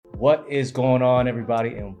What is going on, everybody,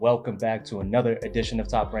 and welcome back to another edition of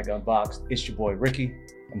Top Rank Unboxed. It's your boy Ricky.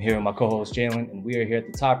 I'm here with my co-host Jalen, and we are here at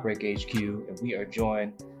the Top Rank HQ, and we are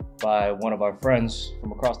joined by one of our friends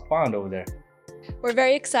from across the pond over there. We're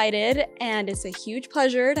very excited, and it's a huge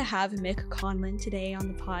pleasure to have Mick Conlan today on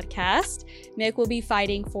the podcast. Mick will be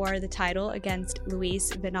fighting for the title against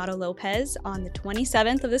Luis Venado Lopez on the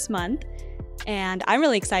 27th of this month, and I'm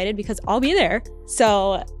really excited because I'll be there.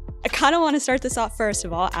 So I kind of want to start this off first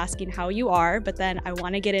of all, asking how you are, but then I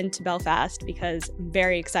want to get into Belfast because I'm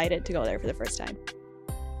very excited to go there for the first time.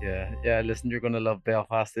 Yeah. Listen, you're gonna love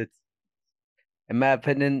Belfast. It's, in my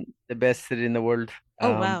opinion, the best city in the world.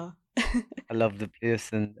 Oh, wow. I love the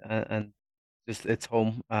place and just it's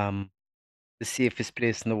home. The safest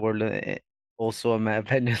place in the world. Also, in my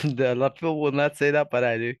opinion, a lot of people will not say that, but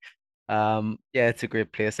I do. Yeah, it's a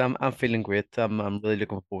great place. I'm feeling great. I'm really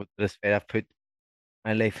looking forward to this fight. I've put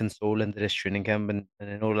my life and soul into this training camp, and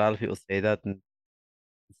I know a lot of people say that and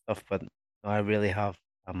stuff, but no, I really have.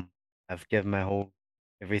 I've given my whole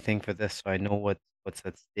everything for this, so I know what's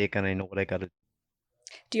at stake, and I know what I got to.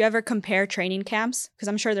 Do you ever compare training camps? Because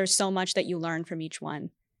I'm sure there's so much that you learn from each one.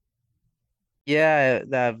 Yeah,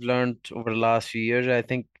 that I've learned over the last few years. I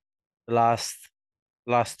think the last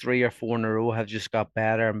 3 or 4 in a row have just got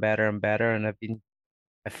better and better and better, and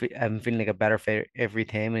I'm feeling like a better fighter every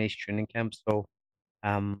time in each training camp. So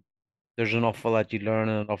um, there's an awful lot you learn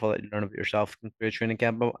and an awful lot you learn about yourself through a training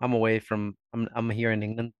camp. But I'm here in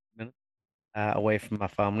England, away from my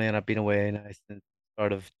family, and I've been away now since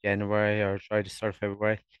start of January or sorry, the start of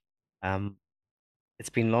February. Um, it's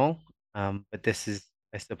been long, but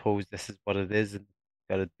I suppose this is what it is, and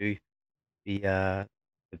got to do be the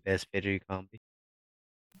best fighter you can be.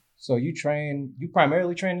 So you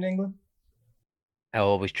primarily train in England? I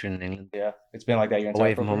always train in England, Yeah, it's been like that your entire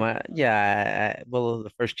away from home. career? Well, the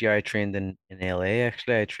first year I trained in LA.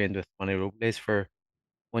 Actually, I trained with Tony Robles for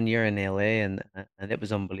 1 year in LA, and it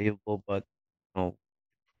was unbelievable. But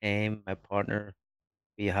my partner,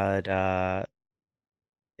 we had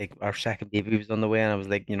like our second baby was on the way, and I was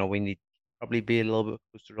like, we need to probably be a little bit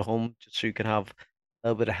closer to home just so you can have a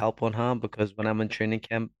little bit of help on hand because when I'm in training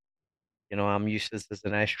camp, I'm useless as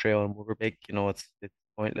an ice trail and motorbike. It's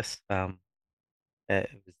pointless. It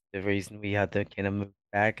was the reason we had to kind of move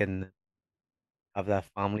back and have that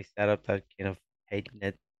family set up, that kind of tight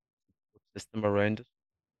knit system around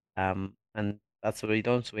us. And that's what we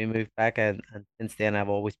done. So we moved back, and since then I've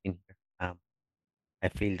always been here. I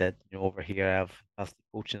feel that over here I have fantastic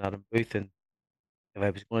coaching Adam Booth, and if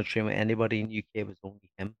I was going to train with anybody in UK, it was only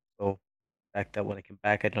him. So the fact that when I came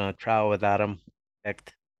back, I done a trial with Adam,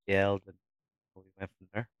 checked, gelled, and we went from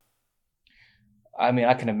there. I mean,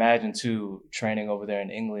 I can imagine too, training over there in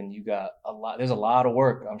England, you got a lot, there's a lot of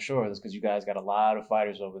work, I'm sure, that's because you guys got a lot of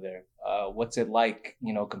fighters over there. What's it like,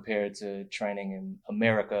 compared to training in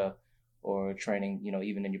America or training,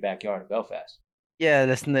 even in your backyard of Belfast? Yeah,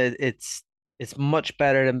 listen, it's much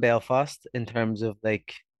better than Belfast in terms of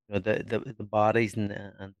like the bodies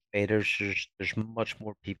and fighters. There's much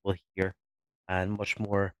more people here and much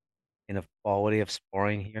more kind of quality of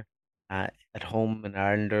sparring here. At home in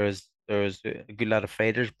Ireland, there's a good lot of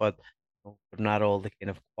fighters, but they're not all the kind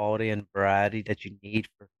of quality and variety that you need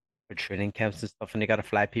for training camps and stuff. And you got to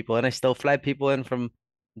fly people in. I still fly people in from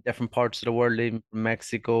different parts of the world, even from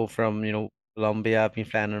Mexico, from Colombia. I've been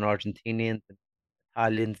flying in Argentinians and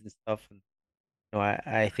Italians and stuff. And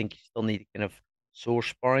I think you still need kind of source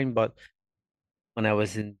sparring, but when I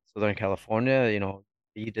was in Southern California,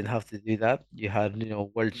 you didn't have to do that. You had,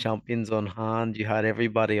 world champions on hand. You had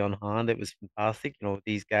everybody on hand. It was fantastic.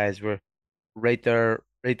 These guys were right there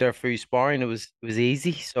for you sparring. It was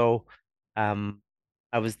easy. So, um,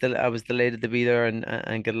 I was delighted to be there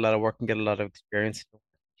and get a lot of work and get a lot of experience.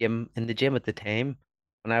 In the gym at the time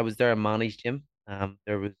when I was there, in Manny's gym.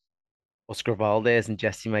 There was Oscar Valdez and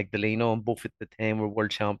Jesse Magdaleno, and both at the time were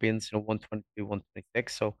world champions. 122,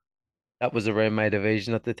 126. So that was around my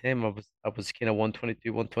division at the time. I was kind of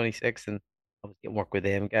 122, 126, and I was getting work with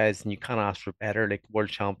them guys. And you can't ask for better, like world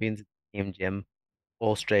champions at the same gym,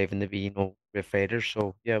 all striving to be, great fighters.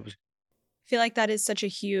 So yeah, it was. I feel like that is such a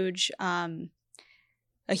huge thing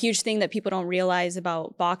that people don't realize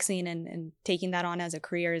about boxing and taking that on as a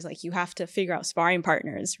career is like you have to figure out sparring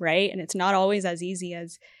partners, right? And it's not always as easy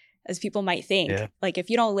as people might think. Yeah. Like if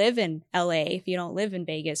you don't live in LA, if you don't live in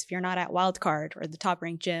Vegas, if you're not at Wildcard or the Top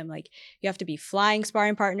Rank gym, like you have to be flying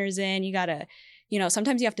sparring partners in. You gotta,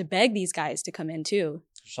 sometimes you have to beg these guys to come in too.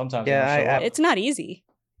 Sometimes they Yeah, don't show up. It's not easy.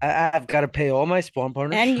 I've got to pay all my sparring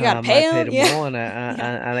partners. And you gotta I pay pay them. them Yeah. all,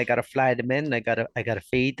 Yeah. and I gotta fly them in. I gotta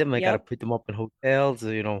feed them. I gotta put them up in hotels.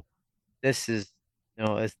 This is,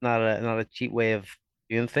 it's not a cheap way of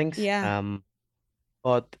doing things. Yeah.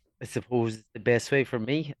 But I suppose the best way for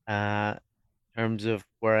me, in terms of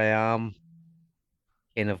where I am,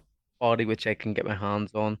 kind of body which I can get my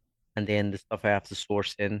hands on, and then the stuff I have to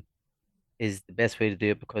source in is the best way to do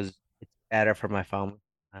it because it's better for my family,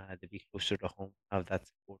 to be closer to home, have that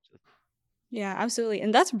support system. Yeah, absolutely.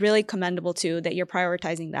 And that's really commendable too that you're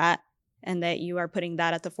prioritizing that and that you are putting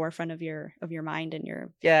that at the forefront of your mind and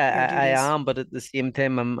your Yeah, duties. I am, but at the same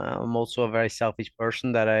time, I'm also a very selfish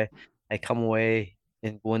person that I come away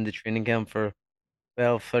and go into training camp for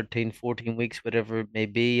 12, 13, 14 weeks, whatever it may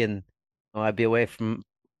be, and I'd be away from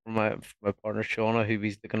my partner Shauna, who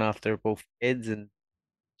is looking after both kids, and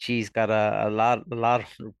she's got a lot on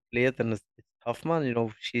her plate, and it's tough, man.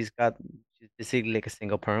 She's basically like a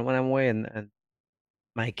single parent when I'm away, and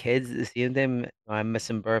my kids at the same time, I'm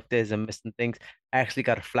missing birthdays, I'm missing things. I actually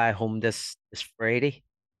got to fly home this Friday,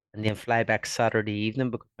 and then fly back Saturday evening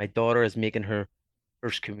because my daughter is making her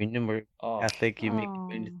first communion. We're Oh, Catholic, you make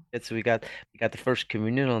communion. Oh. So we got the first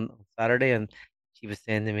communion on Saturday, and she was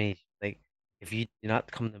saying to me like, if you do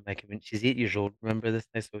not come to my communion, she's 8 years old. Remember this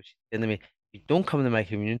now? So she's saying to me, if you don't come to my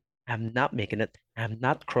communion, I'm not making it. I'm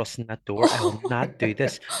not crossing that door. I will not do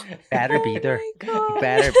this. Better be Oh there. my You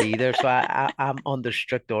better be god. there. So I'm under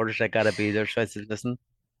strict orders. I gotta be there. So I said, listen,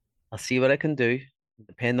 I'll see what I can do.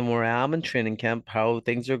 Depending on where I am in training camp, how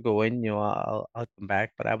things are going, I'll come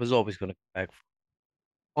back. But I was always going to come back.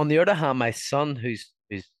 On the other hand, my son, who's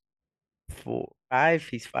 4, 5,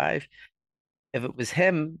 he's 5. If it was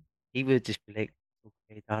him, he would just be like,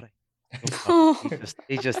 "Okay, daddy, no problem." He's Oh. just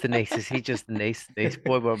he's just the nicest. He's just the nice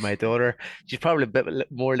boy. But my daughter, she's probably a bit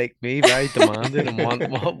more like me, very demanding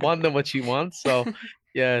and wanting what she wants. So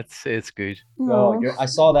yeah, it's good. no, Oh. I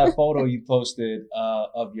saw that photo you posted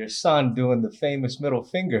of your son doing the famous middle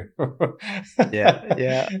finger. Yeah,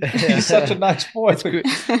 yeah, He's such a yeah. nice boy. It's good.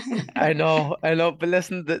 I know. But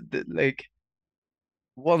listen, like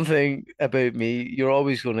one thing about me, you're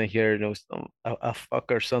always going to hear, a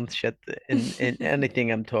fuck or some shit in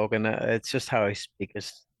anything I'm talking. It's just how I speak.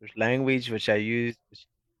 There's language which I use, which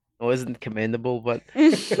isn't commendable, but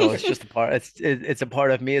it's just a part. It's a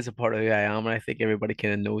part of me. It's a part of who I am, and I think everybody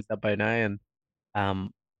kind of knows that by now. And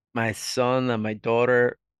um, my son and my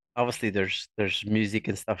daughter, obviously, there's music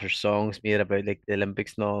and stuff, there's songs made about like the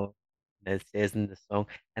Olympics and all. And it says in the song,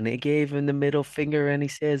 and he gave him the middle finger, and he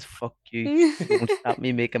says, "Fuck you, don't stop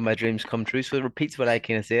me making my dreams come true." So it repeats what I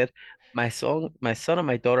kind of said. My son and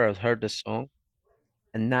my daughter have heard this song,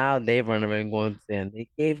 and now they run around going saying they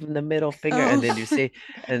gave him the middle finger, and then Oh.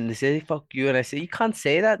 and they say, "Fuck you," and I say, "You can't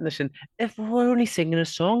say that." And they say, "If we're only singing a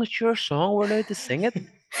song, it's your song. We're allowed to sing it."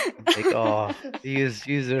 I'm like, oh, these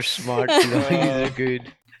are smart, these uh, are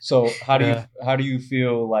good. so Yeah. how do you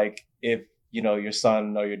feel like if your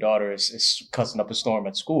son or your daughter is cussing up a storm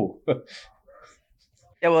at school?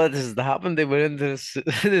 Yeah, well, this has happened. They went into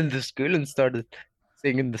into school and started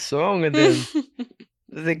singing the song, and then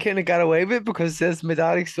they kind of got away with it because it's my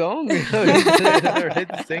daddy's song, they're allowed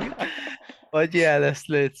to sing it. But yeah,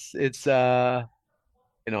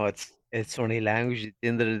 it's only language at the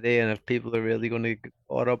end of the day, and if people are really going to get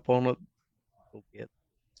caught up on it, so be it.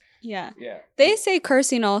 Yeah. Yeah. They say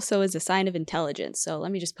cursing also is a sign of intelligence, so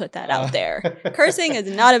let me just put that out Uh, there. Cursing is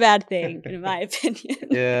not a bad thing, in my opinion.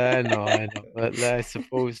 Yeah, I know. But I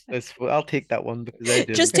suppose I'll take that one because I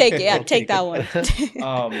Just didn't. take it. Yeah, I'll take take that one. it.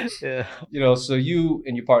 um, Yeah. so you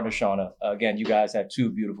and your partner Shauna, again, you guys have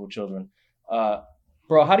two beautiful children. Uh,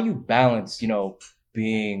 bro, how do you balance,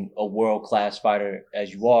 being a world class fighter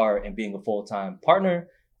as you are and being a full time partner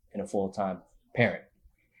and a full time parent?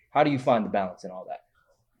 How do you find the balance in all that?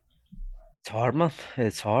 It's hard, man.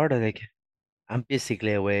 It's hard. I'm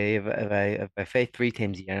basically away if I fight 3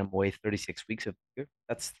 times a year, I'm away 36 weeks of the year.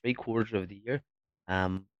 That's 3 quarters of the year.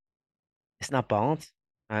 Um, it's not balanced.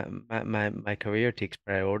 My career takes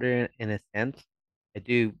priority in a sense. I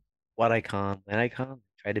do what I can when I can,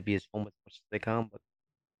 try to be as home as much as I can, but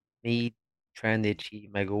me trying to achieve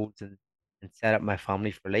my goals and set up my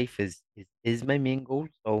family for life is my main goal.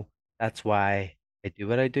 So that's why I do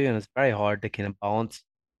what I do, and it's very hard to kind of balance,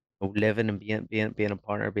 living and being a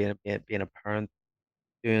partner, being a parent,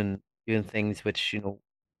 doing things which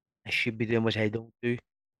I should be doing, which I don't do.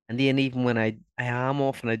 And then even when I am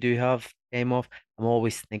off and I do have time off, I'm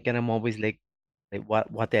always thinking, I'm always like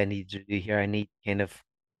what do I need to do here? I need kind of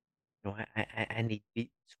I need to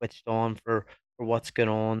be switched on for what's going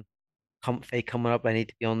on fight coming up. I need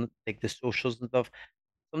to be on like the socials and stuff.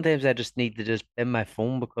 Sometimes I just need to just pin my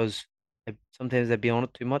phone because sometimes I be on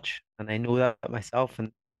it too much, and I know that myself, and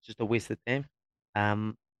it's just a waste of time.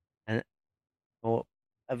 Um, and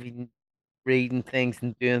I've been reading things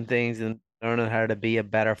and doing things and learning how to be a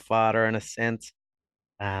better father in a sense.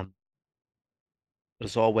 Um, but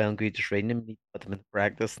it's all well and good just reading them. You need to put them into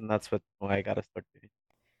practice, and that's what I got to start doing.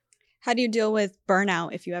 How do you deal with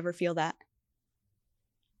burnout if you ever feel that?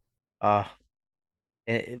 Uh,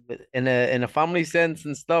 in a family sense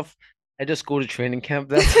and stuff, I just go to training camp.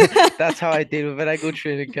 That's how I deal with it. I go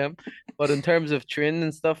training camp. But in terms of training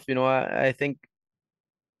and stuff, I think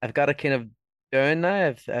I've got it kind of down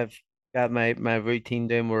now. I've got my routine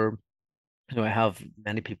down where I have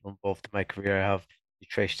many people involved in my career. I have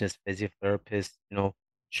nutritionists, physiotherapists,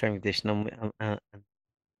 strength and conditioning, and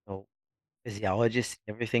physiologists,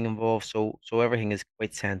 everything involved. So everything is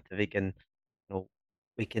quite scientific, and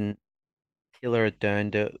we can tailor it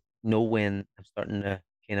down to know when I'm starting to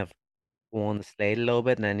kind of go on the slide a little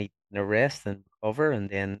bit, and I need to rest and recover, and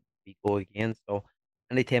then we go again. So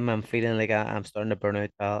anytime I'm feeling like I'm starting to burn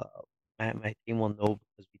out, my team will know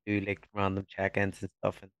because we do like random check-ins and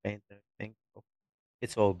stuff and trains and everything. So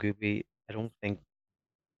it's all good. I don't think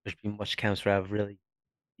there's been much camps where I've really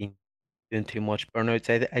been doing too much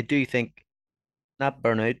burnouts. I do think not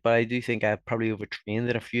burnout, but I do think I've probably overtrained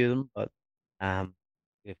in a few of them, but um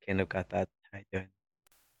we've kind of got that tied down.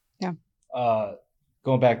 Yeah. Uh,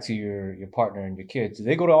 Going back to your partner and your kids, do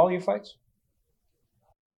they go to all your fights?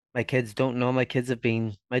 My kids don't know. My kids have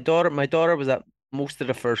been my daughter was at most of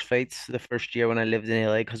the first fights the first year when I lived in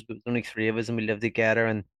LA because there was only three of us and we lived together,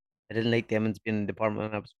 and I didn't like them being in the apartment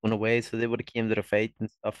when I was going away, so they would have came to the fight and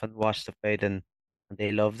stuff and watched the fight, and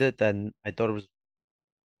they loved it. And my daughter was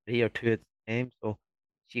 3 or 2 at the time, so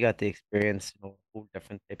she got the experience, a whole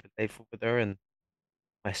different type of life over there. And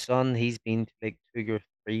my son, he's been to like two or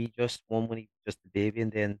three, just one when he was just a baby,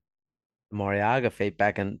 and then the Mariaga fight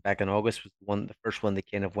back in August was the first one they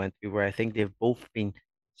kind of went to, where I think they've both been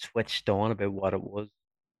switched on about what it was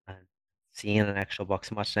and seeing an actual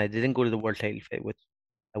boxing match. And I didn't go to the world title fight, which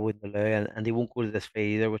I wouldn't allow, and they won't go to this fight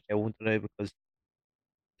either, which I won't allow because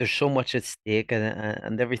there's so much at stake,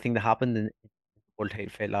 and everything that happened in the world title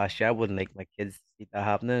fight last year. I wouldn't like my kids to see that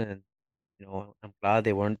happening, and I'm glad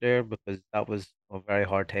they weren't there because that was a very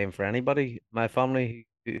hard time for anybody, my family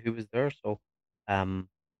who was there. So, um,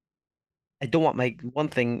 I don't want my one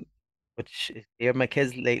thing, which is clear, my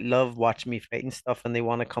kids like love watching me fight and stuff, and they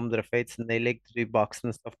want to come to the fights and they like to do boxing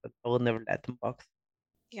and stuff, but I will never let them box.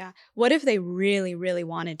 Yeah. What if they really, really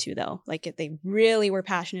wanted to though? Like if they really were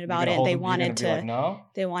passionate You're about gonna it and hold them. You're gonna be like, no.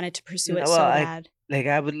 they wanted to pursue it No, well, so I bad. like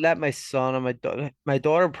I would let my son and my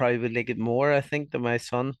daughter probably would like it more, I think, than my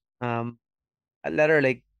son. I let her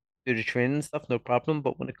like do the training and stuff, no problem.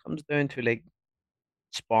 But when it comes down to like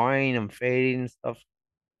sparring and fighting and stuff,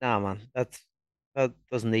 nah, man, that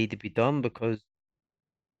doesn't need to be done because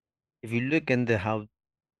if you look into how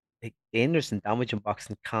like dangerous and damaging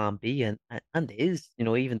boxing can be, and is,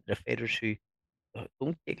 even to the fighters who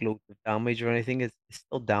don't take loads of damage or anything, it's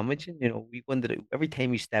still damaging. We wonder that every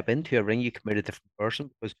time you step into a ring, you commit a different person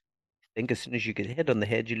because I think as soon as you get hit on the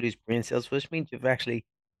head, you lose brain cells, which means you've actually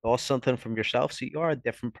lost something from yourself. So you are a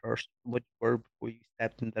different person from what you were before you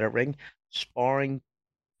stepped into the ring. Sparring,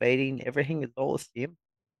 fighting, everything is all the same.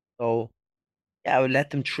 So yeah, I would let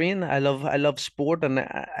them train. I love sport, and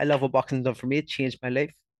I love what boxing done for me. It changed my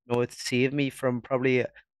life. It saved me from probably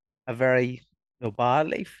a very bad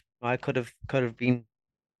life. I could have been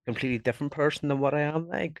a completely different person than what I am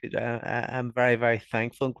now. I'm very, very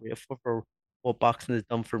thankful and grateful for what boxing has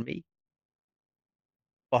done for me.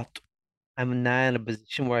 But I'm now in a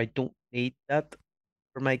position where I don't need that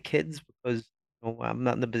for my kids because I'm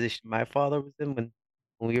not in the position my father was in when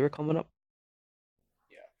we were coming up.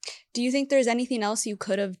 Do you think there's anything else you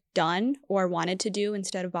could have done or wanted to do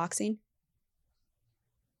instead of boxing?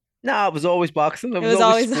 No, it was always boxing. It It was was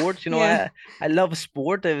always always, sport. yeah. I love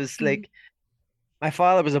sport. It was Mhm. like my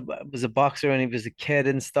father was a boxer and he was a kid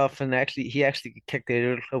and stuff, and actually he actually got kicked out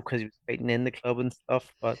of the club because he was fighting in the club and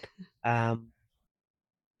stuff. But um,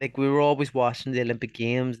 like we were always watching the Olympic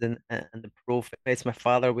Games and the pro fights. My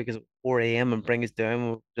father would wake us up at 4 a.m. and bring us down.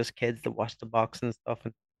 We were just kids to watch the boxing and stuff,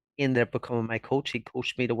 and he ended up becoming my coach. He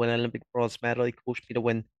coached me to win an Olympic bronze medal. He coached me to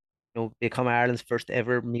win, become Ireland's first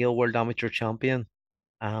ever male world amateur champion.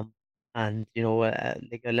 Um, and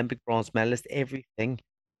like Olympic bronze medalist, everything,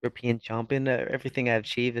 European champion, everything I've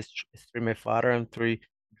achieved is through my father and through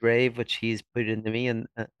drive which he's put into me, and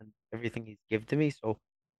everything he's given to me. So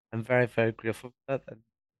I'm very, very grateful for that. And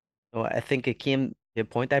I think it came to a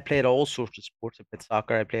point. I played all sorts of sports. I played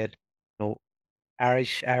soccer. I played, know,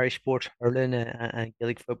 Irish sports, hurling and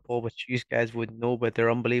Gaelic football, which you guys would know, but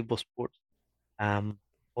they're unbelievable sports. Um,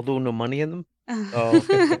 although no money in them. So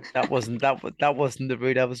that wasn't the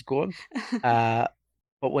route I was going. Uh,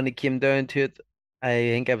 but when it came down to it, I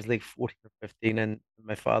think I was like 14 or 15, and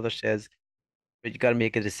my father says, "But you got to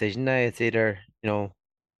make a decision now. It's either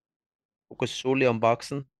focus solely on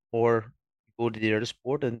boxing, or go to the other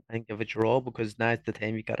sport and give it your all, because now's the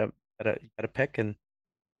time you gotta pick. And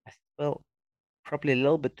I feel probably a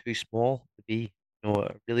little bit too small to be,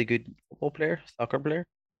 a really good football player, soccer player.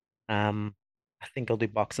 Um, I think I'll do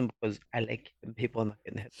boxing because I like hitting people and not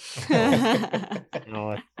getting hit.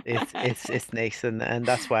 So, it's nice, and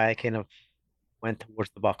that's why I kind of went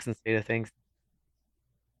towards the boxing side of things.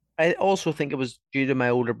 I also think it was due to my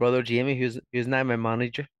older brother Jamie, who's now my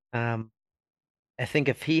manager. I think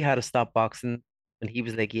if he had to stop boxing when he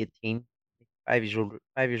was like 18, 5 years old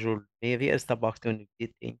than me, if he had to stop boxing when he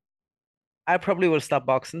was 18, I probably would have stopped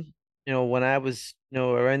boxing, when I was,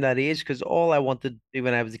 around that age, because all I wanted to do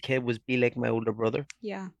when I was a kid was be like my older brother.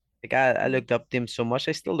 Yeah. Like I looked up to him so much.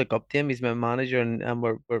 I still look up to him. He's my manager, and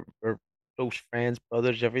we're close friends,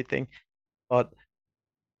 brothers, everything. But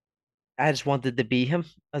I just wanted to be him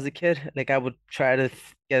as a kid. Like I would try to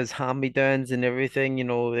get his hand-me-downs and everything,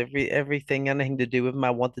 everything, anything to do with him.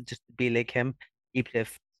 I wanted just to be like him. He played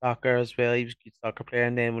soccer as well. He was a good soccer player.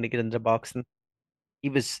 And then when he got into boxing, he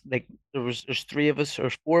was like there's three of us or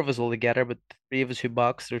four of us all together, but the three of us who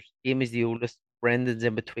box. There's Jamie's the oldest, Brendan's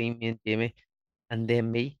in between me and Jamie, and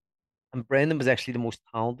then me. And Brendan was actually the most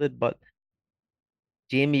talented, but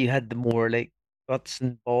Jamie had the more like guts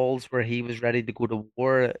and balls, where he was ready to go to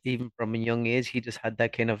war even from a young age. He just had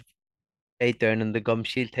that kind of bite down in the gum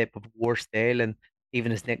shield type of war style, and even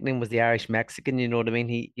his nickname was the Irish Mexican. You know what I mean?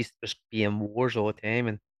 He used to just be in wars all the time,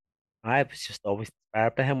 and I was just always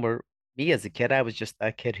inspired by him. Where me as a kid, I was just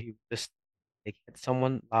that kid who just like hit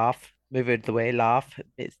someone, laugh, move out of the way, laugh,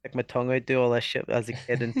 stick my tongue out, do all that shit as a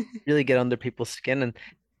kid, and really get under people's skin. And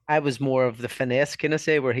I was more of the finesse kind of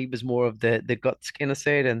side, where he was more of the guts kind of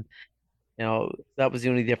side. And that was the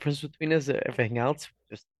only difference between us. Everything else,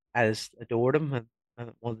 just I just adored him,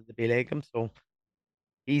 and wanted to be like him. So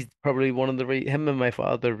he's probably one of him and my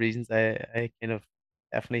father reasons I kind of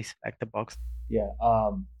definitely select the box. Yeah.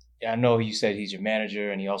 Yeah, I know you said he's your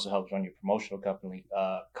manager and he also helps run your promotional company,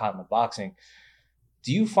 Conlan Boxing.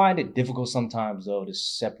 Do you find it difficult sometimes though to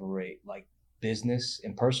separate like business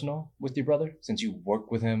and personal with your brother since you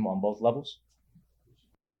work with him on both levels?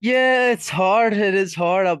 Yeah, it's hard. It is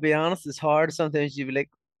hard. I'll be honest. It's hard. Sometimes you be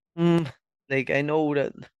like, like I know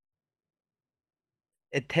that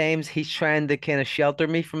at times he's trying to kind of shelter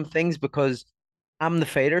me from things because I'm the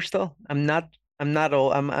fighter still. I'm not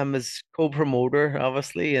all I'm his co-promoter,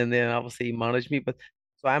 obviously, and then obviously he managed me, but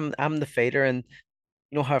so I'm the fighter. And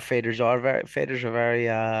you know how fighters are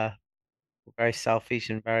very selfish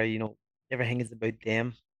and very, everything is about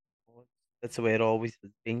them. That's the way it always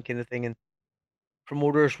has been, kind of thing. And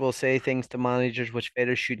promoters will say things to managers which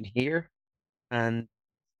fighters shouldn't hear and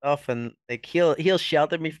stuff. And like he'll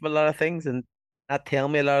shelter me from a lot of things and not tell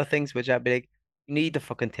me a lot of things, which I'd be like, you need to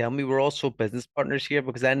fucking tell me. We're also business partners here,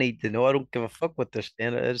 because I need to know. I don't give a fuck what they're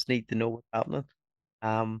saying. I just need to know what's happening.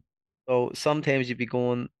 Um, so sometimes you'd be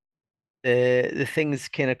going, the things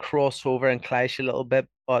kind of cross over and clash a little bit,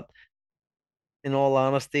 but in all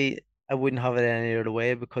honesty, I wouldn't have it any other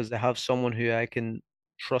way, because I have someone who I can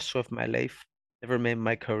trust with my life, never made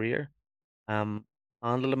my career, um,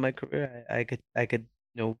 handling my career. I could,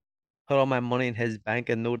 put all my money in his bank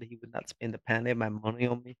and know that he would not spend a penny of my money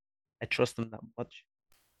on me. I trust him that much.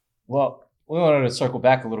 Well, we wanted to circle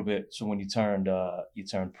back a little bit. So when you turned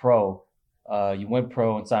pro, you went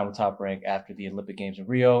pro and signed with Top Rank after the Olympic Games in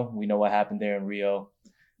Rio. We know what happened there in Rio.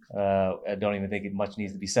 I don't even think much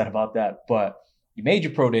needs to be said about that. But you made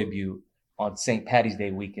your pro debut on St. Patty's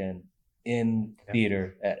Day weekend in Yeah.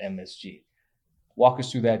 theater at MSG. Walk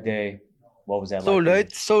us through that day. What was that like Sold for you?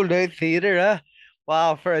 out, sold out theater, huh?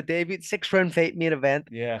 Wow, for a debut, 6 round fight main event.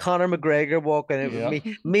 Yeah. Conor McGregor walking out with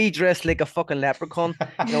Yeah. me dressed like a fucking leprechaun.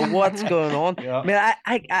 What's going on? I Yeah. mean,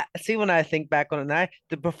 I see, when I think back on it now,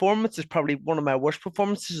 the performance is probably one of my worst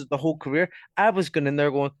performances of the whole career. I was going in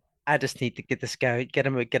there going, I just need to get this guy out, get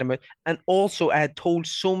him out, get him out. And also, I had told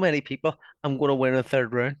so many people I'm going to win in the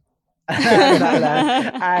third round. I'm not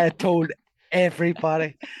lying. I had told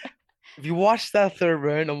everybody. If you watch that third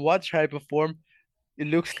round and watch how I perform, it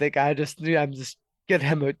looks like I just knew I'm just get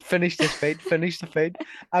him out, finish this fight, finish the fight.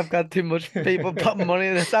 I've got too much people putting money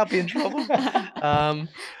in this, I'll be in trouble. Um,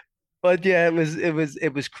 but yeah,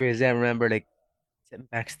 it was crazy. I remember like sitting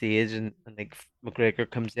backstage, and like McGregor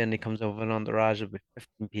comes in, he comes over an entourage of about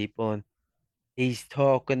 15 people, and he's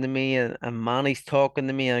talking to me, and Manny's talking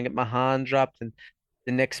to me, and I get my hand dropped, and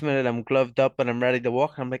the next minute I'm gloved up and I'm ready to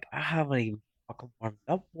walk. And I'm like, I haven't even fucking warmed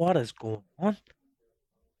up. What is going on?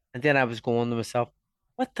 And then I was going to myself,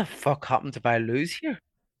 what the fuck happens if I lose here?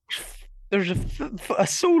 There's a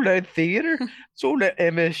sold out theater, sold out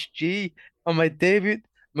MSG on my debut.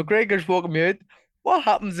 McGregor's walking me out. what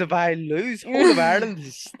happens if I lose? Whole of Ireland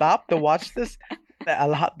has stopped to watch this. A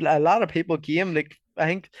lot of people came. Like I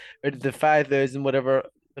think out of the 5,000 whatever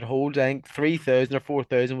it holds, I think 3,000 or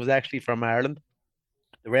 4,000 was actually from Ireland.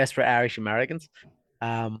 The rest were Irish Americans.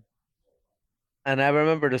 Um, and I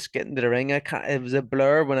remember just getting to the ring. I can't, it was a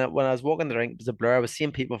blur when I was walking the ring. It was a blur. I was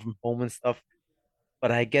seeing people from home and stuff.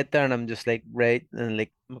 But I get there and I'm just like right and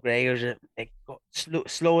like McGregor's like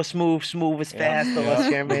slow, smooth as Yeah, fast. All yeah. this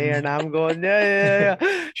here, me, and I'm going, yeah.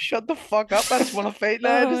 Shut the fuck up. I just want to fight now.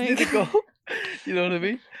 I Oh just my need to go. god. You know what I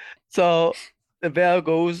mean? So the bell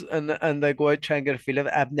goes and I go out try and get a feel of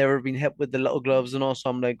it. I've never been hit with the little gloves and all, so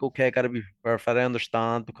I'm like, okay, I gotta be prepared for that. I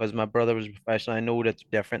understand because my brother was a professional. I know that's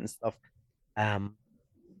different and stuff. Um,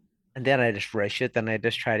 and then I just rush it and I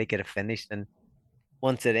just try to get it finished. And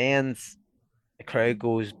once it ends the crowd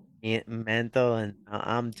goes mental, and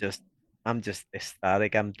I'm just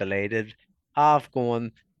ecstatic. I'm delighted. Half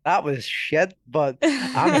going, that was shit, but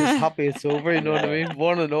I'm just happy it's over. You know what I Yeah. mean?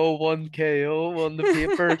 1-0, 1 KO on the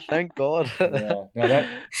paper. Thank God. Yeah. Now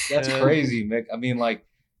that's Yeah, crazy, Mick. I mean, like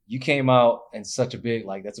you came out in such a big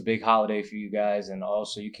like that's a big holiday for you guys, and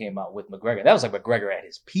also you came out with McGregor. That was like McGregor at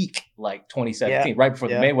his peak, like yeah, 2017, right before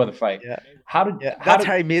the yeah, Mayweather fight. yeah. How did Yeah, how that's did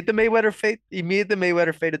how he made the Mayweather fight. He made the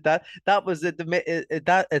Mayweather fight at that. That was it. At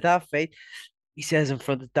that fight, he says in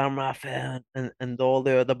front of Dan Rafael and all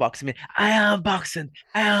the other boxing men, I am boxing.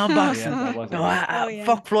 I am yeah, boxing. that was No, it. Yeah. Oh yeah.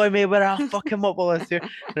 fuck Floyd Mayweather. I'll fuck him up all this year.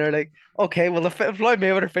 And they're like, okay, well, the Floyd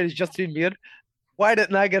Mayweather fight is just been made. Why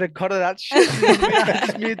didn't I get a cut of that shit? You know what I mean? I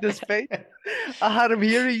just made this fight. I had him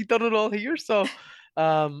here. He done it all here. So,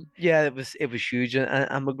 yeah, it was huge. And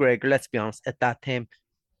McGregor, let's be honest, at that time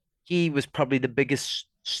he was probably the biggest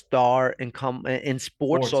star in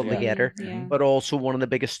sports Sports, yeah. Mm, altogether, yeah. but also one of the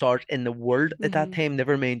biggest stars in the world at that Hmm. time.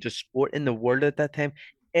 Never mind just sport in the world at that time.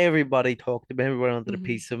 Everybody talked about him. Everybody wanted a Hmm.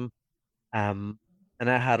 piece of him. Um,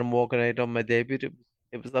 and I had him walking out on my debut.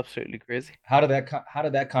 It was absolutely crazy. How did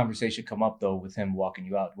that conversation come up though with him walking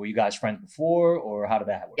you out? Were you guys friends before, or how did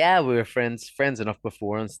that work? Yeah, we were friends enough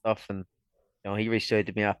before and stuff. And he reached out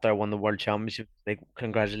to me after I won the world championship, like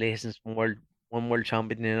congratulations, one world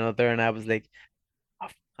champion and another. And I was like, oh,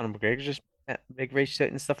 Conor McGregor just like reached out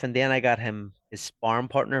and stuff, and then I got him his sparring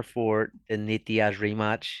partner for the Nate Diaz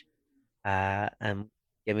rematch, and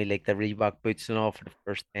gave me like the Reebok boots and all for the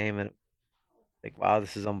first time, and like wow,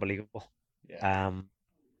 this is unbelievable. Yeah. Um,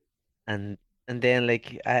 and and then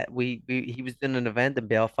like we he was doing an event in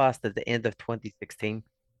Belfast at the end of 2016,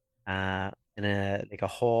 in a like a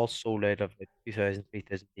hall sold out of like 2,000,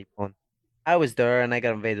 3,000 people. And I was there and I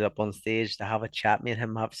got invited up on stage to have a chat. Me and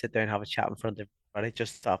him have sit down and have a chat in front of everybody,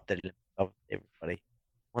 just after the limit of everybody,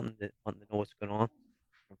 wanting to know what's going on.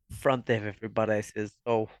 In front of everybody, I says,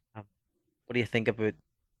 "So, what do you think about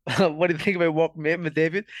what do you think about walking with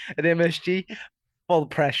David at MSG? Full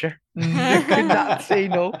pressure. They could not say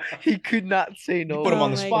no. He could not say You put no him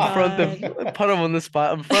on Oh the my in spot. front of god. put him on the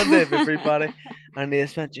spot in front of everybody. And they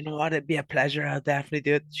just went, you know what, it'd be a pleasure. I'll definitely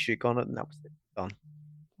do it. Shook on it, and that was it. Done.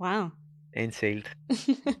 Wow. Ain't sealed.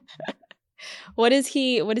 What is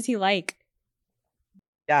he like?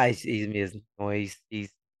 Yeah, he's amazing. No, he's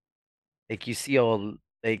like you see all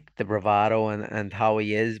like the bravado and how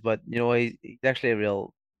he is, but he's actually a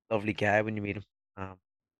real lovely guy when you meet him. Um,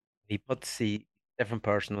 he puts the different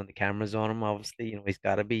person when the camera's on him. Obviously, he's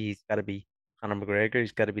got to be Conor McGregor.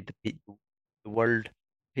 He's got to be the people, the world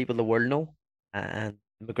know, and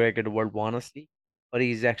McGregor the world want to see. But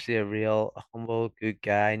he's actually a real humble, good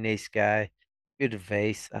guy, nice guy, good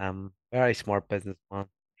advice. Very smart businessman.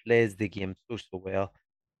 Plays the game so well.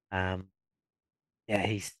 Um, yeah,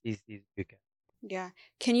 he's a good guy. Yeah.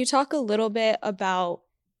 Can you talk a little bit about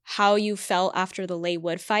how you felt after the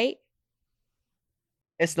Leywood fight?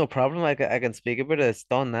 It's no problem. I can speak about it. It's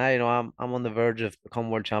done now. I'm on the verge of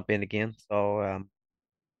become world champion again. So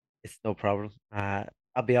it's no problem.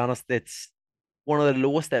 I'll be honest, it's one of the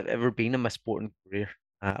lowest I've ever been in my sporting career.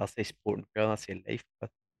 I'll say sporting career, I'll say life, but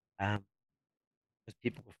um, because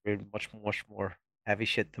people go through much more heavy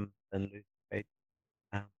shit than lose, right?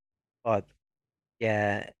 Um, but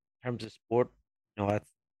yeah, in terms of sport,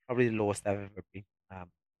 it's probably the lowest I've ever been.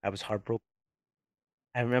 I was heartbroken.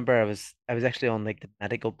 I remember I was actually on like the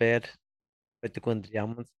medical bed, about to go into the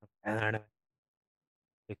ambulance, and I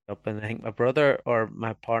looked up, and I think my brother or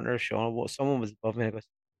my partner, Sean, someone was above me, and I goes,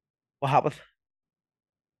 "What happened?"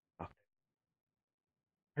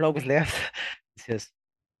 How long was left? He says,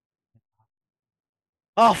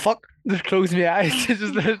 "Oh fuck!" Just closed my eyes.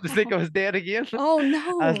 Just think I was dead again. Oh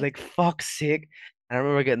I was no. like, "Fuck's sake!" And I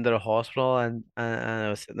remember getting to the hospital, and I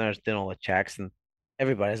was sitting there doing all the checks, and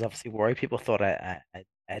everybody's obviously worried. People thought I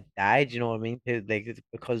died. You know what I mean? Like it's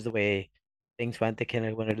because the way things went to kind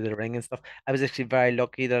of went out of the ring and stuff. I was actually very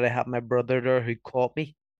lucky that I had my brother there who caught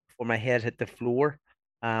me before my head hit the floor.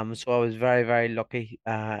 So I was very, very lucky.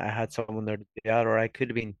 I had someone there to do that, or I could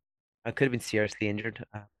have been seriously injured.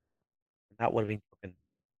 That would have been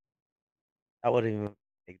that would have been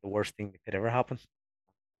like the worst thing that could ever happen.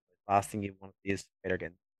 The last thing you want to see is a fighter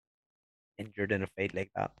getting injured in a fight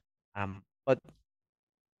like that. But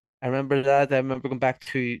I remember that. I remember going back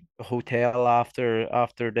to the hotel after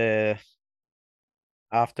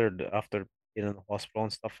being in the hospital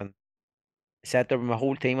and stuff, and I sat there with my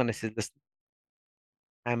whole team and I said, "Listen,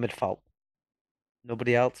 I'm at fault.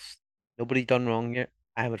 Nobody else, nobody done wrong here.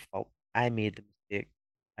 I'm at fault. I made the mistake.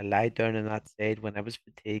 I lied down on that side when I was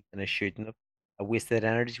fatigued and I shouldn't have. I wasted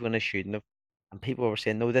energy when I shouldn't have." And people were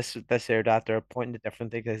saying, "No, this, or that." They're pointing to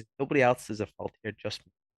different things. I said, nobody else is at fault here, just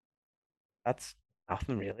me. That's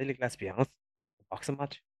nothing really. Like, let's be honest. The boxing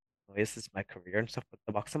match. Oh, this is my career and stuff, but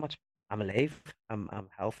the boxing match, I'm alive. I'm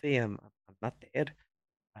healthy. I'm not dead.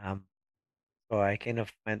 Um, so I kind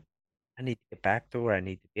of went, I need to get back to where I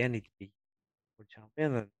need to be. I need to be world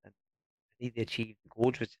champion, and I need to achieve the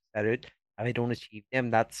goals which I set out. If I don't achieve them,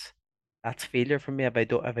 that's failure for me. If I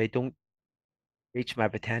don't reach my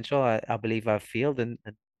potential, I believe I've failed. And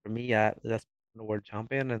for me, that's the world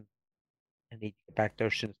champion, and I need to get back there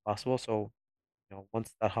as soon as possible. So,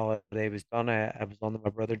 once that holiday was done, I was on to my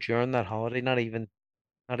brother during that holiday. Not even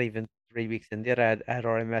 3 weeks into it, I had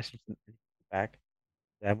already messaged him to get back.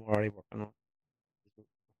 I'm already working on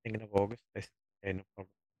thinking of August. I said, okay, no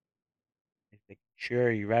problem. He's like, sure,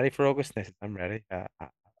 are you ready for August? And I said, I'm ready.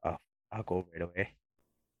 I'll, I'll go right away.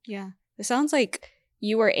 Yeah. It sounds like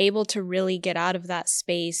you were able to really get out of that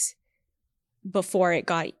space before it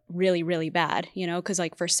got really, really bad, you know? Because,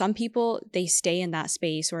 like, for some people, they stay in that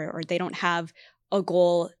space or they don't have a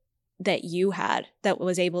goal that you had that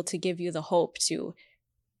was able to give you the hope to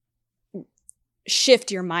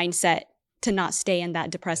shift your mindset to not stay in that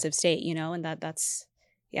depressive state, you know? And that's,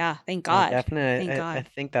 yeah, thank No, God. Thank definitely. I God.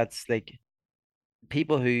 think that's like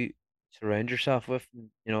people who surround yourself with,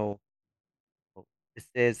 well, it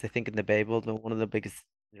says, I think in the Bible, that one of the biggest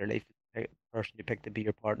in your life is the person you pick to be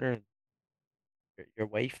your partner, and your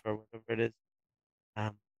wife or whatever it is.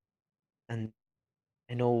 Um, and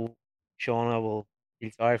I know Shauna will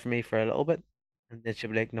feel sorry for me for a little bit, and then she'll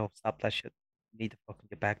be like, "No, stop that shit. You need to fucking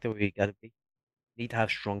get back to where you gotta be. You need to have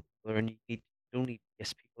strong people around you. You don't need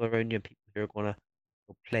yes people around you and people who are gonna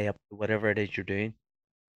play up to whatever it is you're doing."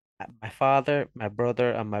 My father, my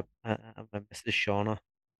brother, and my Mrs. Shauna,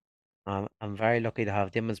 I'm very lucky to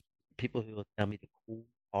have them as people who will tell me the cold,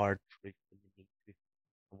 hard truth when they need to,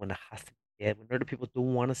 and when it has to be said. When other people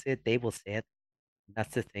don't want to say it, they will say it.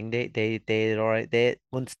 That's the thing. They all right. They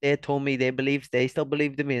once they told me they still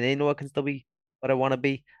believed in me, and they know I can still be what I want to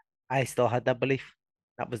be. I still had that belief.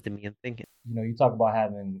 That was the main thing. You talk about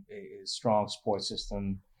having a strong support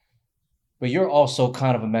system, but you're also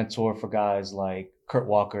kind of a mentor for guys like Kurt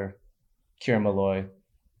Walker, Kieran Malloy.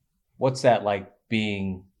 What's that like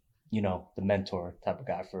being, the mentor type of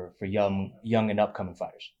guy for young and upcoming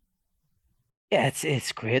fighters? Yeah,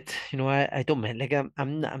 it's great. I don't mind, like,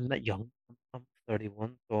 I'm not young. I'm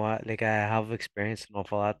 31, so I have experience an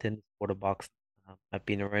awful lot in the sport of boxing. I've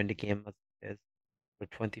been around the game as for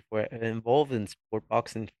 24, involved in sport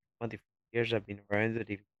boxing for 24 years. I've been around it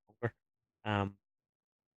even longer. Um,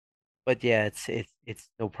 but yeah, it's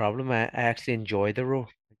no problem. I actually enjoy the role.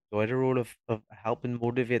 Enjoy the role of helping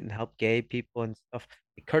motivate and help guide people and stuff.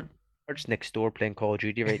 Like, Kurt's next door playing Call of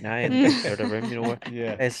Duty right now in the other room. Where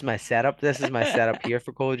Yeah. this is my setup. This is my setup here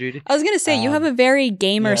for Call of Duty. I was gonna say you have a Um, very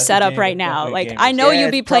gamer Yeah, it's a setup game. right It's now. definitely a Like gamer I know setup. yeah, you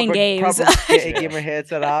it's be playing proper games. proper Yeah. gamer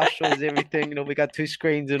headset, Astros, everything. We got two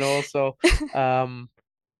screens and all. So, um,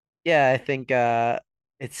 yeah, I think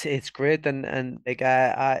it's great, and like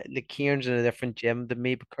like Kieran's in a different gym than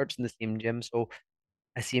me, but Kurt's in the same gym, so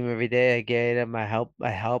I see him every day. I guide him. I help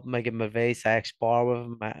him. I give him advice. I spar with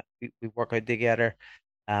him. We work out together.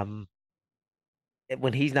 Um,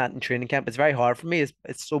 when he's not in training camp, it's very hard for me.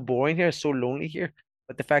 It's so boring here. It's so lonely here.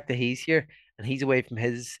 But the fact that he's here and he's away from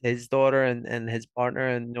his daughter and his partner,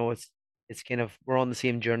 and it's kind of we're on the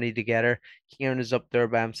same journey together. Kieran is up there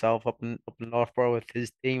by himself, up in Northborough with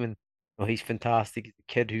his team, and he's fantastic. He's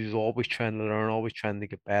a kid who's always trying to learn, always trying to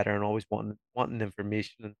get better, and always wanting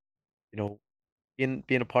information. And you know,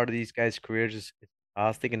 being a part of these guys' careers is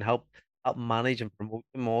fantastic, and help manage and promote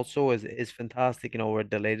them also is fantastic. We're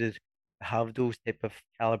delighted to have those type of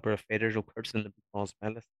caliber of fighters. Kurt's an Olympic bronze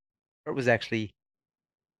medalist. Kurt was actually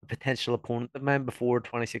a potential opponent of mine before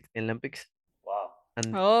 2016 Olympics, Wow. and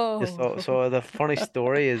just Oh. so the funny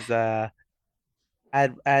story is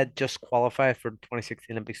I'd just qualified for the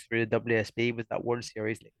 2016 Olympics through the WSB, was that World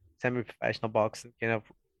Series, like semi-professional boxing, kind of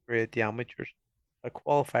through the amateurs. I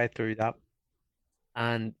qualified through that,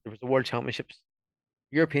 and there was the World Championships,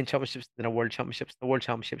 European Championships, then a World Championships. The World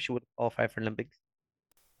Championships, you would have qualified for Olympics.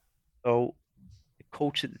 So the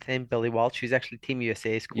coach at the time, Billy Walsh, who's actually Team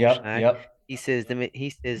USA's coach Yep, now, yep. he says,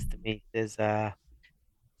 he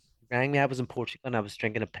rang me. I was in Portugal and I was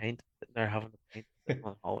drinking a pint, sitting there having a pint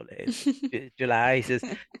on holidays. July, he says,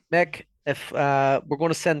 Mick, if we're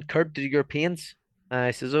going to send Kurt to the Europeans,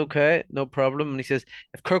 I says, okay, no problem. And he says,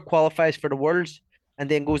 if Kurt qualifies for the Worlds and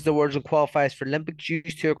then goes to the Worlds and qualifies for Olympics, you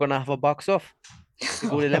two are going to have a box off to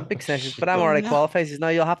go to the Oh, Olympics. And I says, but I'm shit. Oh already no. qualified. He says, no,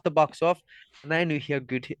 you'll have to box off. And I knew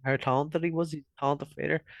how talented he was. He's a talented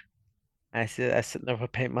fighter. I said, I sitting there with a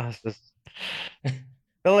pint mask. I says,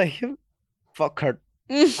 Billy, fuck Kurt.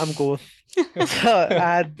 I'm going. So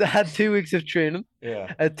I had 2 weeks of training.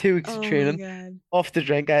 Yeah. I had 2 weeks of Oh my training god. off the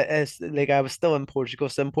drink. Like I was still in Portugal,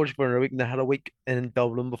 so in Portugal for a week, and I had a week in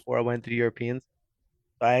Dublin before I went to the Europeans.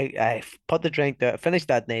 So I put the drink there, finished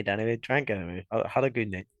that night anyway, drank anyway. I had a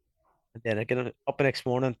good night. And then I get up the next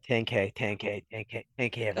morning, 10K, 10K, 10K,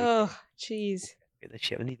 10K every Oh, day. jeez. Get the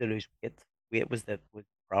shit. I need to lose weight. Weight was the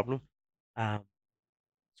problem. Um,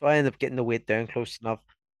 so I ended up getting the weight down close enough.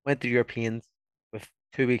 Went to the Europeans with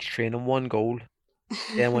 2 weeks training, one goal.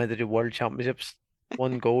 Then went to the World Championships,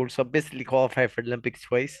 one gold. So I basically qualified for the Olympics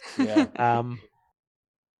twice. Yeah. Um,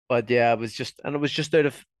 but yeah, it was just out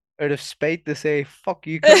of spite to say, fuck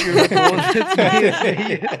you, Kurt, you're not going. It's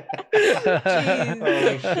me. Jeez. Oh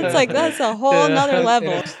It's shit. like that's a whole nother Yeah. And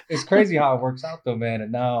level. it's crazy how it works out though, man.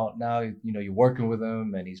 And now you're working with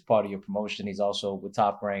him, and he's part of your promotion. He's also with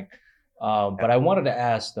Top Rank. Yeah. But I wanted to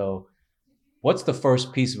ask though, what's the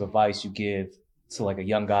first piece of advice you give to like a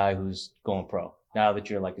young guy who's going pro? Now that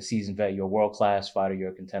you're like a seasoned vet, you're a world class fighter,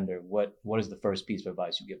 you're a contender. What is the first piece of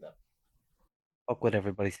advice you give them? Fuck what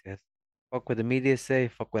everybody says. Fuck what the media say.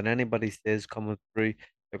 Fuck what anybody says coming through.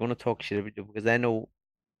 They're gonna talk shit about you because I know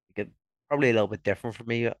it probably a little bit different for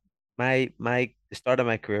me. My the start of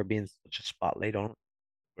my career being such a spotlight on it.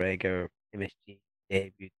 Gregor, MSG,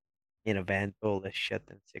 debut, main event, all this shit,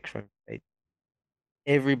 and 6 round fight.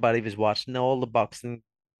 Everybody was watching, all the boxing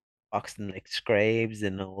like scribes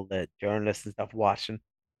and all the journalists and stuff watching,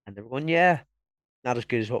 and they were going, yeah, not as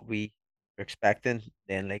good as what we were expecting.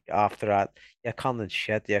 Then like after that, yeah, Conlan's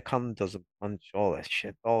shit, yeah, Conlan doesn't punch, all that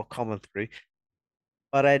shit, all coming through.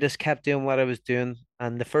 But I just kept doing what I was doing,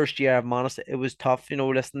 and the first year, I'm honest, it was tough,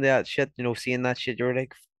 listening to that shit, seeing that shit. You're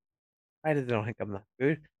like, why did they not think I'm that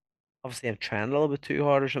good? Obviously, I'm trying a little bit too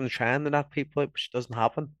hard, or something, trying to knock people out, which doesn't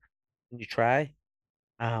happen when you try.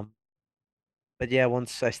 Um, but yeah,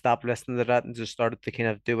 once I stopped listening to that and just started to kind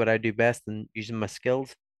of do what I do best and using my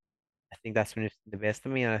skills, I think that's when you've seen the best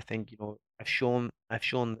of me. And I think, I've shown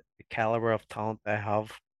the caliber of talent I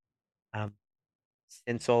have um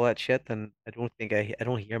since all that shit. And I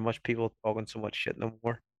don't hear much people talking so much shit no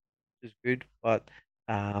more, which is good. But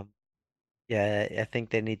um yeah, I think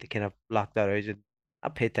they need to kind of block that out and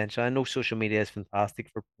not pay attention. I know social media is fantastic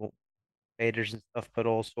for promoting fighters and stuff, but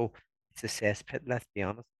also it's a cesspit, let's be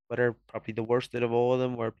honest. Twitter probably the worst out of all of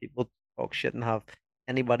them, where people talk shit and have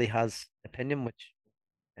anybody has opinion, which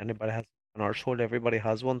anybody has an arsehole, everybody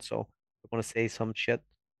has one, so they're gonna say some shit.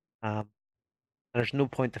 And there's no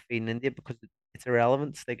point of feeding India because it's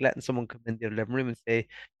irrelevant. It's like letting someone come into your living room and say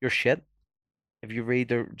you're shit. If you read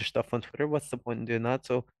their stuff on Twitter, what's the point in doing that?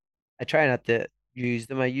 So I try not to use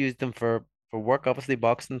them. I use them for work, obviously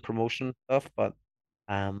boxing, promotion stuff, but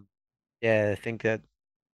um yeah, I think that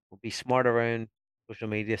we'll be smart around social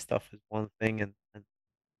media stuff is one thing, and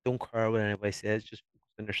don't care what anybody says, just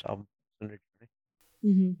focus on yourself and focus on your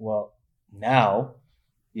journey. Hmm. Well, now,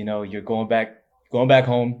 you're going back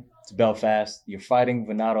home to Belfast. You're fighting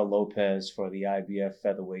Venado Lopez for the IBF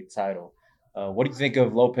featherweight title. What do you think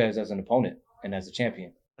of Lopez as an opponent and as a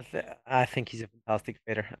champion? I think he's a fantastic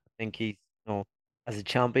fighter. I think he's, as a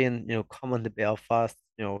champion, coming to Belfast,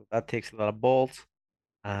 that takes a lot of balls.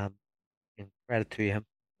 Um, and credit to him.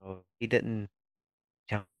 He didn't,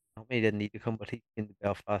 champ me, he didn't need to come, but he came to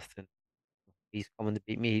Belfast and he's coming to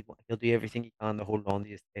beat me. He'll do everything he can to hold on to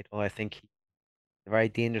his title. I think he's a very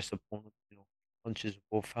dangerous opponent. Punches with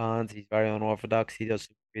both hands. He's very unorthodox. He does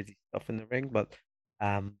some crazy stuff in the ring, but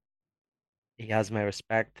um, he has my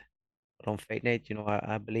respect. But on fight night,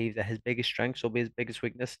 I believe that his biggest strengths will be his biggest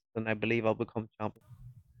weakness, and I believe I'll become champion.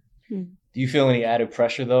 Do you feel any added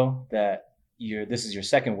pressure though that this is your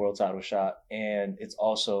second world title shot and it's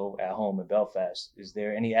also at home in Belfast? Is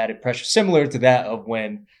there any added pressure similar to that of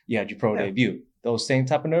when you had your pro Yeah, debut? Those same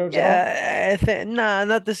type of nerves at all? yeah. I think nah,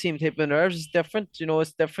 not the same type of nerves. It's different.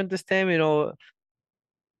 It's different this time.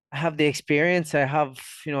 I have the experience. I have,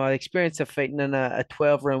 the experience of fighting in a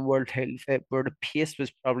 12 round world title fight where the pace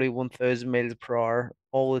was probably 1,000 miles per hour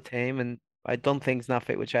all the time. And I'd done things in that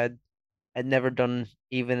fight which I'd never done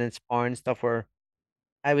even in sparring stuff where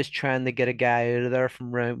I was trying to get a guy out of there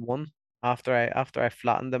from round one after I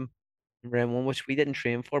flattened him in round one, which we didn't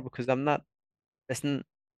train for because I'm not, listen,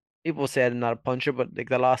 people said I'm not a puncher, but like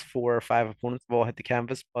the last four or five opponents have all hit the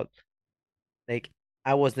canvas, but like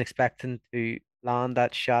I wasn't expecting to land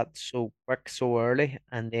that shot so quick, so early,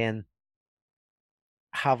 and then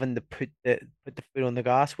having to put the foot on the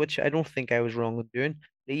gas, which I don't think I was wrong in doing.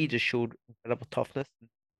 He just showed incredible toughness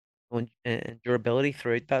and durability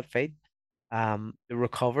throughout that fight. The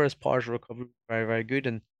recover as part of recovery was very, very good,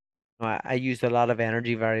 and I used a lot of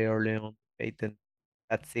energy very early on in the fight, and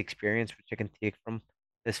that's the experience which I can take from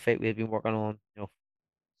this fight we've been working on.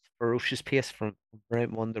 Ferocious pace from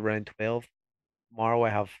round one to round 12. Tomorrow I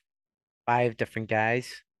have five different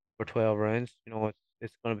guys for 12 rounds.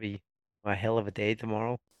 It's going to be a hell of a day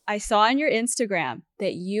tomorrow. I saw on your Instagram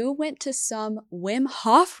that you went to some Wim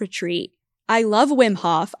Hof retreat. I love Wim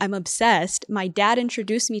Hof. I'm obsessed. My dad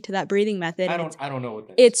introduced me to that breathing method. I don't know what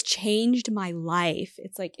that it's is. changed my life.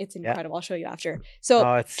 It's Yeah. incredible. I'll show you after. So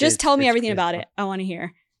Oh, just tell me it's everything crazy about fun. it. I want to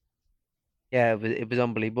hear. Yeah, it was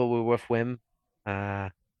unbelievable. We were with Wim. I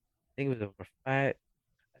think it was over five.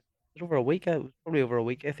 Was it over a week? It was probably over a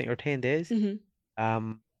week, I think, or 10 days. Mm-hmm.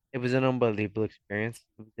 Um, it was an unbelievable experience.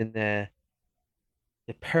 It was in the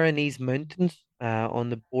Pyrenees Mountains, on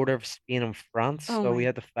the border of Spain and France. Oh So we my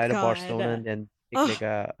had to fly to Barcelona God. and then take Oh, like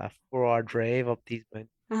a 4 hour drive up these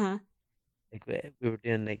mountains. uh-huh. Like we were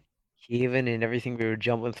doing like caving and everything. We were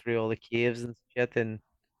jumping through all the caves and shit, and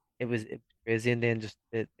it was crazy. And then just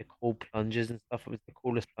the cold plunges and stuff. It was the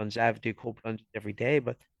coldest plunge. I have to do cold plunges every day,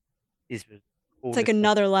 but this was the It's like coldest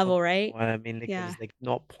another of level, right? what I mean. Like it Yeah. was like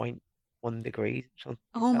 0.1 degrees or something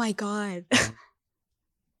like Oh that. my God. And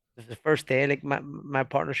it was the first day. Like my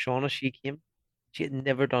partner Shauna, she came. She had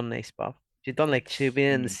never done an ice bath. She'd been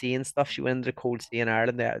in the Mm. sea and stuff. She went into the cold sea in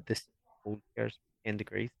Ireland. There, this cold here's 10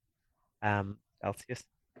 degrees, Celsius.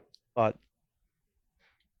 But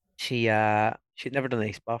she'd never done an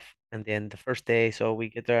ice bath. And then the first day, so we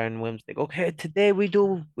get there and Wim's like, okay, today we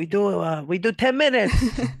do 10 minutes.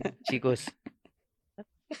 She goes,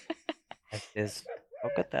 I says,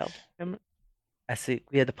 look at that. I see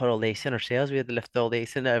we had to put all the ice in ourselves. We had to lift all the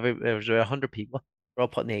ice in. There was 100 people. We're all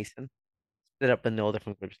putting the ice in, split up in all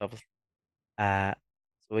different groups of us. Uh,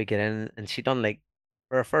 so we get in, and she done like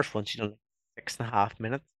for her first one, she done like 6.5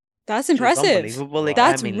 minutes, That's which was impressive. unbelievable. Like I Wow.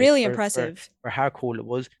 That's mean, like really for impressive. how cool it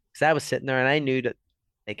was, because I was sitting there and I knew that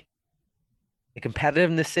like the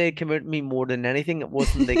competitiveness side came out of me more than anything. It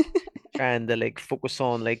wasn't like trying to like focus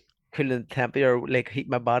on like cooling the temperature or like heat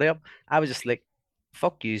my body up. I was just like,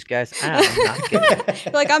 fuck you guys, I am not getting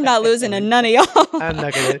it. Like, I'm not losing to Like, none of y'all. I'm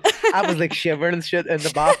not gonna. I was like shivering and shit in the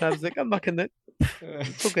bath, and I was like, I'm not gonna.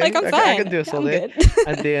 It's Like, okay. I'm I can fine. do this all I'm day. good.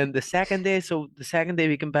 And then the second day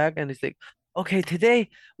we come back, and he's like, okay, today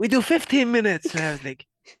we do 15 minutes. And I was like,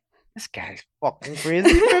 this guy's fucking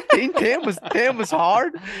crazy. 15, 10 was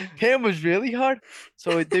hard. 10 was really hard.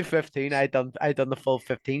 So we did 15. I done the full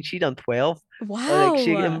 15. She done 12. But like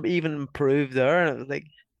she Wow. even improved there. And it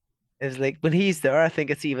was like when he's there, I think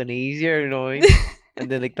it's even easier, you know what I mean? And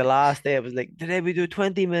then like the last day, it was like, today we do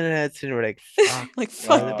 20 minutes, and we're like, fuck. Like,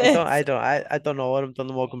 fuck Well, Wow. this. I don't know what I've done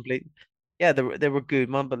them all complete. Yeah, they were good,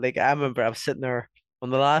 man. But like I remember I was sitting there on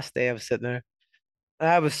the last day. I was sitting there, and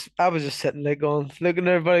I was just sitting there going, looking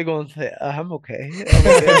at everybody, going, I'm okay, I'm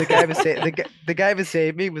okay. And the guy was saying the guy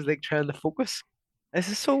beside me was like trying to focus. I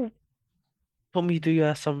said, so told me you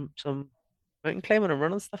do some mountain climbing and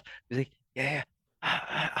running stuff. He was like, yeah,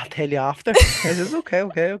 I'll tell you after. I says, okay,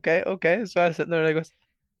 okay, okay, okay. So I was sitting there and I goes,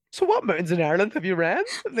 so what mountains in Ireland have you ran?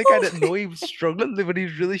 And the guy Oh didn't know he was struggling, but he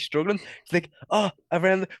was really struggling. He's like, oh, I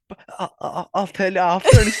ran, but I'll tell you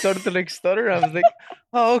after. And he started to like stutter. I was like,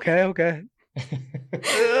 oh, okay, okay.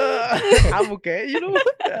 I'm okay,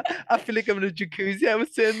 I feel like I'm in a jacuzzi. I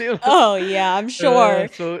was saying, Oh, yeah, I'm sure.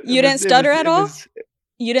 so it You didn't was, it stutter was, at it all? was.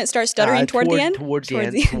 You didn't start stuttering toward the end? Towards the Towards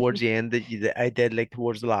end, the end. towards the end that I did like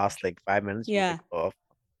towards the last like 5 minutes. I was Yeah. like, oh,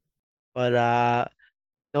 but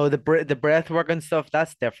no, the breath work and stuff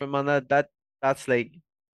that's different, man. That's like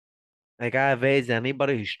I advise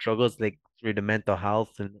anybody who struggles like through the mental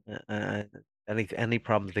health and any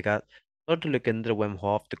problems like that, start to look into the Wim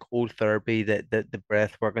Hof, the cold therapy, the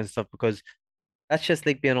breath work and stuff because that's just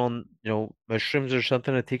like being on mushrooms or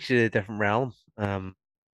something. It takes you to a different realm.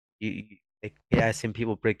 Like yeah, I've seen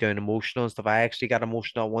people break down emotional and stuff. I actually got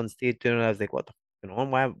emotional at one stage doing it. I was like, what the fuck going on?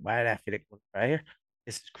 Why did I feel like I want to cry here?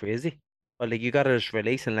 This is crazy. But like you gotta just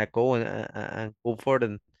release and let go and go for it.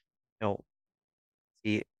 And know,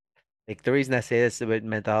 see, like the reason I say this about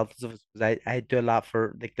mental health stuff is because I do a lot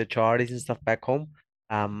for like the charities and stuff back home.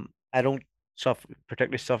 I don't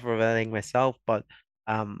particularly suffer with anything myself, but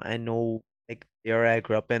I know like the area I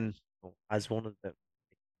grew up in, as one of the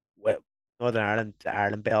well, Northern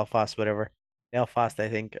Ireland, Belfast, whatever. Belfast, I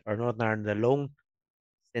think, or Northern Ireland alone,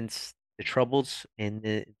 since the Troubles in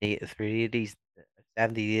the 80s,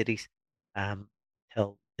 70s, 80s, um,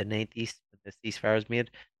 till the 90s, when the ceasefire was made,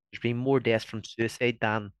 there's been more deaths from suicide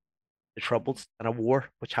than the Troubles than a war,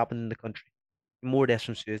 which happened in the country. More deaths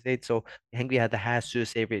from suicide. So I think we had the highest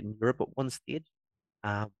suicide rate in Europe at one stage.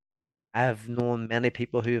 Um, I've known many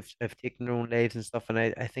people who have taken their own lives and stuff, and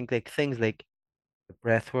I think like things like the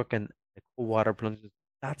breath work and the cold water plunges,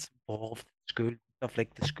 that's involved in school stuff.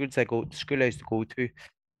 Like the school I used to go to,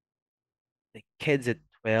 the kids at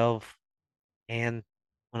 12 and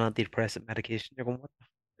on antidepressant medication, they're going, what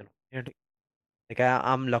the fuck? Like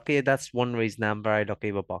I'm lucky. That's one reason I'm very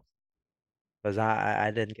lucky with boxing because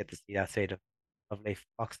I didn't get to see that side of life.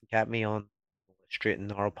 Boxing kept me on a straight and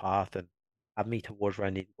narrow path and had me towards where I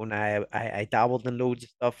need to go. Now I dabbled in loads of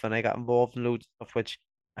stuff and I got involved in loads of stuff which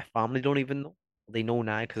my family don't even know. They know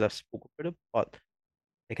now because I've spoken about it, but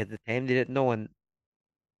like at the time they didn't know, and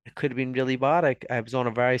it could have been really bad. I was on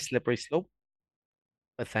a very slippery slope,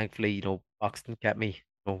 but thankfully, boxing kept me.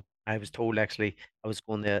 I was told actually I was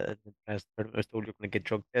going to. I was told you're going to get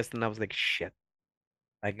drug tested, and I was like, shit.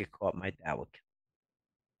 If I get caught, my dad would kill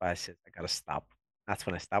me. I said I gotta stop. That's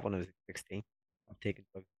when I stopped when I was like 16. I'm taking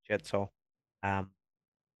drugs and shit. So, um,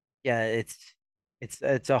 yeah,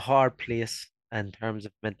 it's a hard place in terms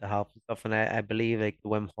of mental health and stuff, and I believe like the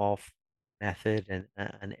Wim Hof method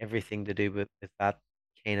and everything to do with that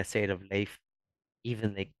kind of side of life,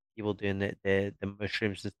 even like people doing the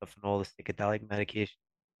mushrooms and stuff and all the psychedelic medication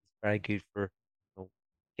is very good for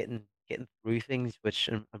getting through things which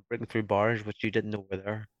and breaking through bars which you didn't know were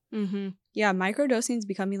there. Yeah, microdosing is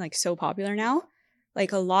becoming like so popular now.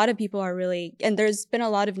 Like a lot of people are really, and there's been a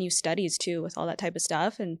lot of new studies too with all that type of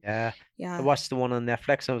stuff. And Yeah. I yeah, watched the one on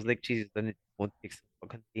Netflix and I was like, Jesus, I need to go and take some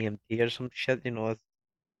fucking DMT or some shit,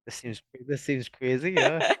 this seems crazy,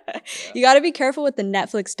 yeah. Yeah. you got to be careful with the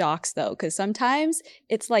Netflix docs though, because sometimes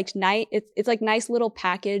it's like it's like nice little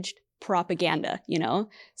packaged propaganda, you know.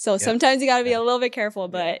 So Yeah. sometimes you got to be Yeah. a little bit careful,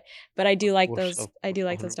 Yeah. but I do Of like course, those. I do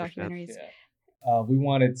like those 100%. documentaries. Yeah. We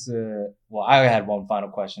wanted to. Well, I had one final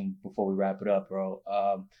question before we wrap it up, bro.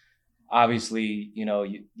 Obviously,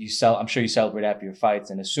 you sell. I'm sure you celebrate after your fights,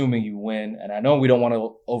 and assuming you win, and I know we don't want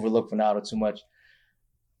to overlook Fernando too much.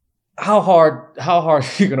 How hard are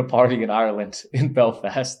you gonna party in Ireland in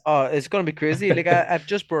Belfast? Oh, it's gonna be crazy. Like I've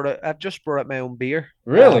just brought up my own beer.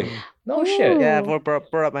 Really? No shit. Yeah, I've Oh,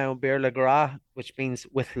 brought up my own beer, Le Gras, which means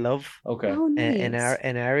with love. Okay. oh, In nice.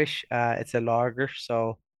 in Irish. It's a lager,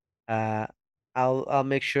 so uh, I'll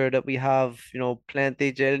make sure that we have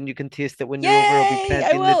plenty, Jalen. You can taste it when you're over. It'll be Yay! I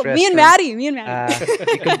plenty in the will. Me and restaurant. Maddie. Me and Maddie.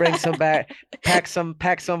 You can bring some back, pack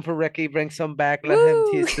some for Ricky, bring some back, let him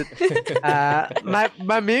Woo! taste it.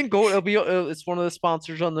 My main goal it'll be it's one of the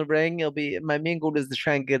sponsors on the ring. It'll be my main goal is to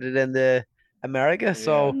try and get it in the America. Yeah.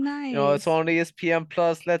 So it's Nice. on ESPN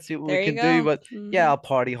Plus. Let's see what we There you can do. go. But yeah, Mhm. I'll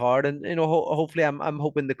party hard, and hopefully I'm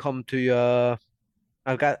hoping to come to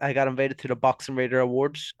I got invited to the Boxing Raider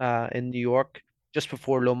Awards in New York just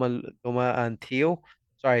before Loma and Teo.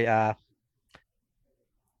 Sorry, Teo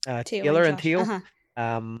and Taylor and Josh. Uh Teal.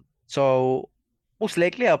 huh. So most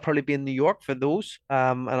likely I'll probably be in New York for those.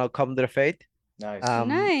 And I'll come to the fight. Nice. So I'll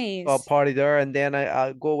Nice. party there, and then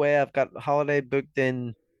I'll go away. I've got a holiday booked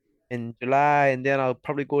in July, and then I'll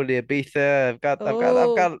probably go to Ibiza. Oh. I've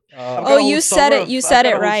Oh, got a whole summer of you I've said got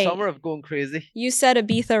it a whole right. summer of going crazy. You said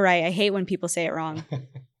Ibiza right. I hate when people say it wrong.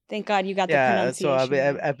 Thank God you got the Yeah, so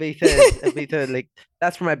pronunciation down. Ibiza like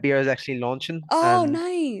that's where my beer is actually launching, Oh, and it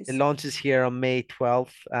nice. launches here on May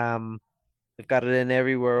 12th. They've got it in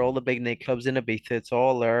everywhere, all the big nightclubs in Ibiza. It's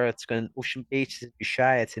all there. It's going Ocean Beach, it's in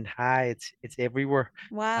Shy, it's in High, it's everywhere.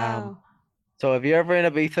 Um, Wow. so if you're ever in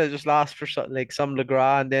Ibiza, just ask for something like some Le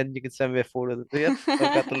Gras, and then you can send me a photo. Yep, I've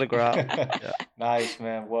got the Le Gras. Yeah, Nice,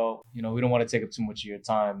 man. Well, we don't want to take up too much of your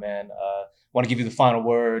time, man. Want to give you the final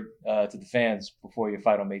word to the fans before your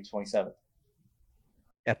fight on May 27th.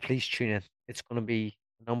 yeah. Please tune in. It's going to be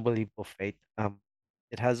an unbelievable fight.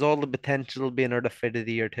 It has all the potential to be another fight of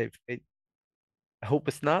the year type fight. I hope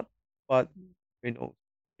it's not, but you know,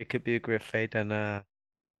 it could be a great fight. And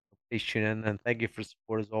please tune in and thank you for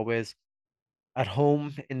support as always. At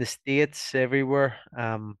home, in the States, everywhere.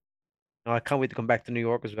 No, I can't wait to come back to New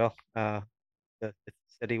York as well. The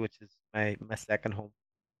city which is my second home.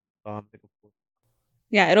 So I'm looking forward.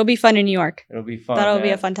 Yeah, it'll be fun in New York. It'll be fun. That'll be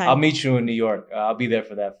man. a fun time. I'll meet you in New York. I'll be there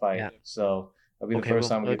for that fight. Yeah. So it'll be the Okay, first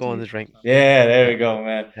time we we'll get go to on meet. the drink. Yeah, there we go,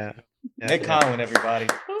 man. Yeah. Mick Conlan, everybody.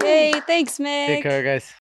 Hey, thanks, Take Mick. care, guys.